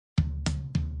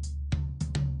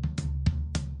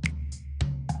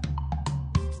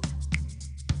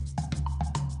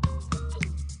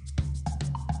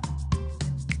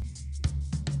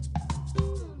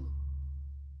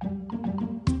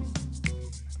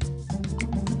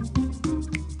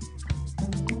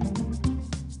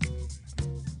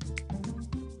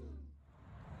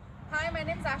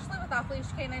off Leash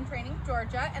K9 Training,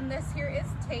 Georgia, and this here is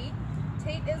Tate.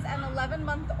 Tate is an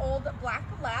 11-month-old black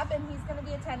lab, and he's going to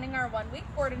be attending our 1-week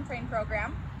board and train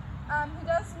program. He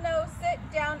does know sit,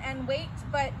 down, and wait,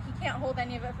 but he can't hold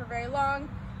any of it for very long.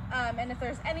 And if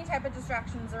there's any type of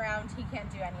distractions around, he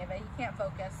can't do any of it. He can't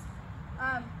focus.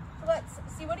 So let's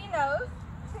see what he knows.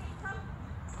 Tate, come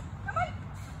on.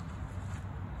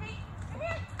 Tate, come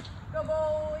here. Good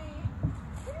boy.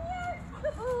 Come here.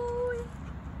 Good boy.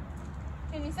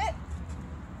 Can you sit?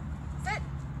 Sit.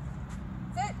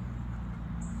 Sit.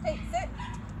 Tate, sit.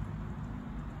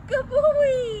 Good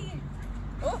boy.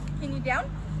 Oh, can you down?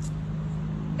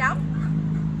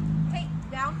 Down?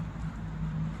 Tate, down?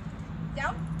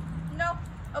 Down? No.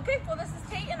 Okay, well this is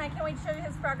Tate, and I can't wait to show you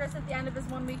his progress at the end of his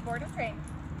 1-week board and train.